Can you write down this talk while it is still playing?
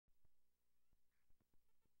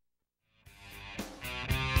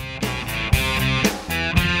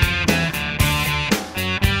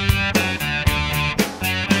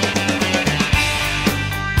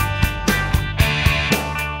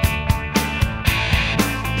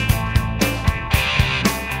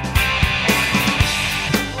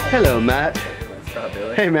Hello, Matt. What's up,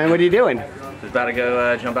 Billy? Hey, man, what are you doing? Just about to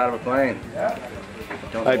go jump out of a plane.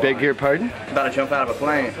 I beg your pardon? About to jump out of a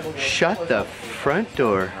plane. Shut the front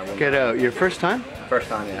door. Get out. Your first time? First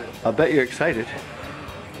time, yeah. I'll bet you're excited.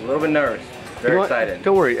 A little bit nervous. Very excited.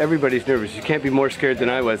 Don't worry, everybody's nervous. You can't be more scared than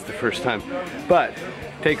I was the first time. But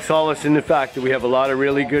take solace in the fact that we have a lot of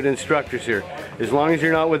really good instructors here. As long as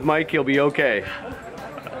you're not with Mike, you'll be okay.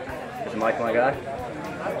 Is Mike my guy?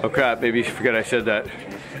 Oh crap, maybe you forget I said that.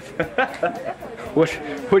 What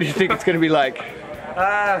do you think it's going to be like?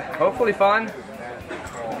 Hopefully fun.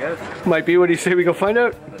 I guess. Might be. What do you say we go find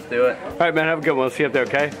out? Let's do it. All right, man, have a good one. We'll see you up there,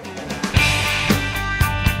 okay?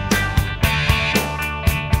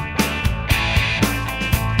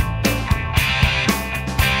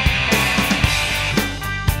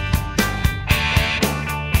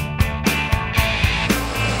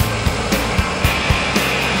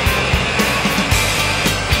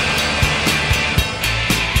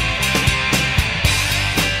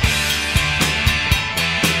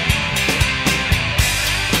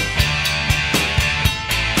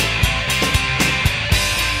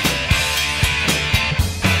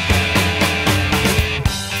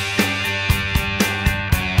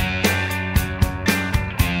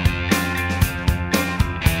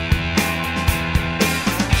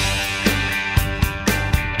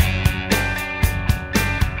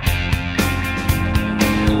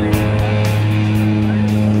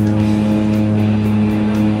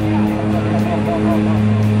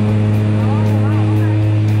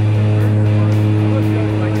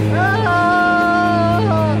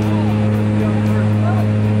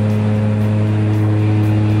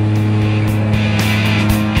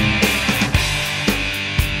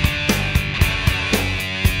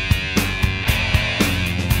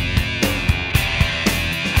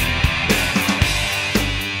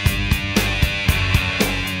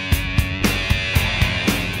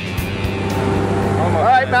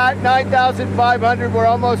 Matt, 9,500, we're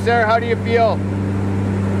almost there. How do you feel?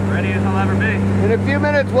 Ready as I'll ever be. In a few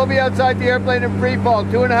minutes, we'll be outside the airplane in free fall.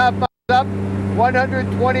 2.5 miles up,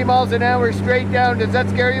 120 miles an hour straight down. Does that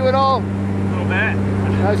scare you at all? A little bit.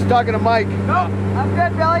 I was talking to Mike. No, I'm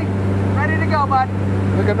good, Billy. Ready to go, bud.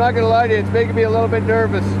 Look, I'm not going to lie to you. It's making me a little bit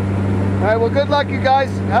nervous. All right, well, good luck, you guys.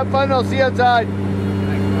 Have fun. I'll see you outside.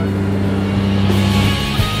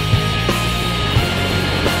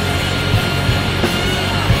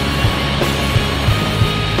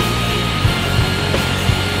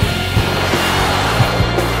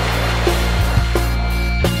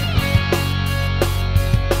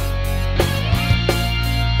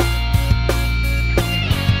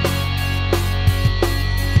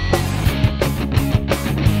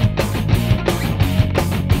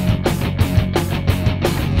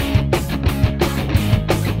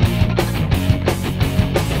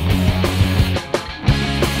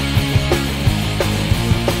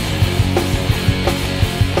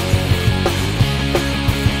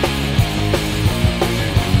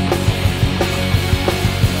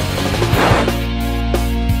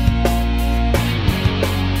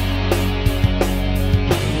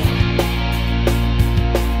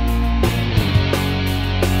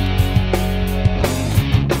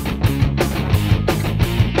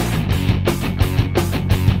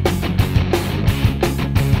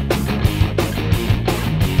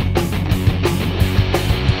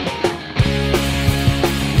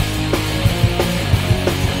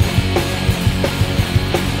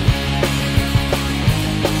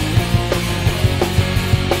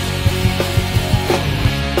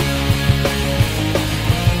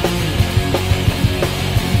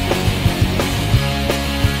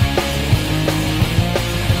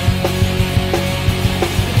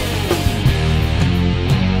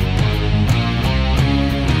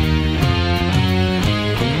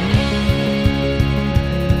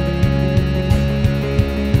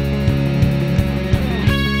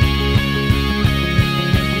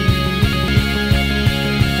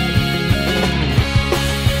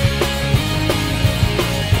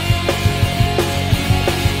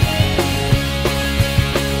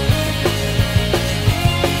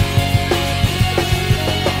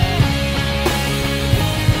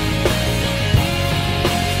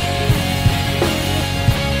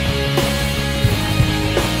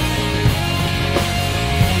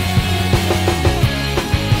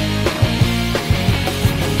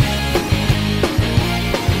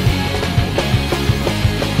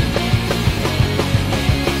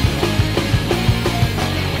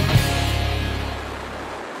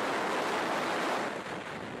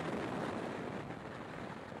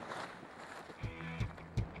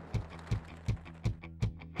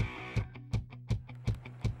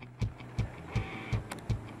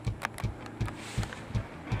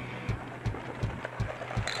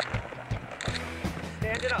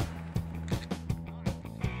 Get up.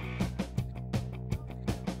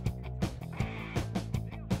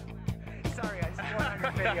 Sorry, I just want on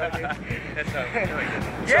your video, dude. That's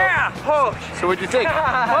not Yeah! Oh, So what'd you think?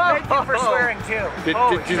 thank you for swearing too.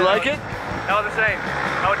 Did you like it? That was the same.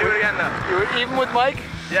 I would do it again though. You were even with Mike?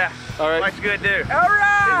 Yeah. All right. Mike's a good dude. All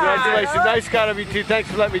right! Congratulations. All right. Nice shot of you two. Thanks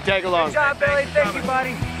for letting me tag along. Good job, Billy. Thank you,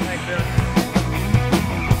 buddy. Thanks, Billy.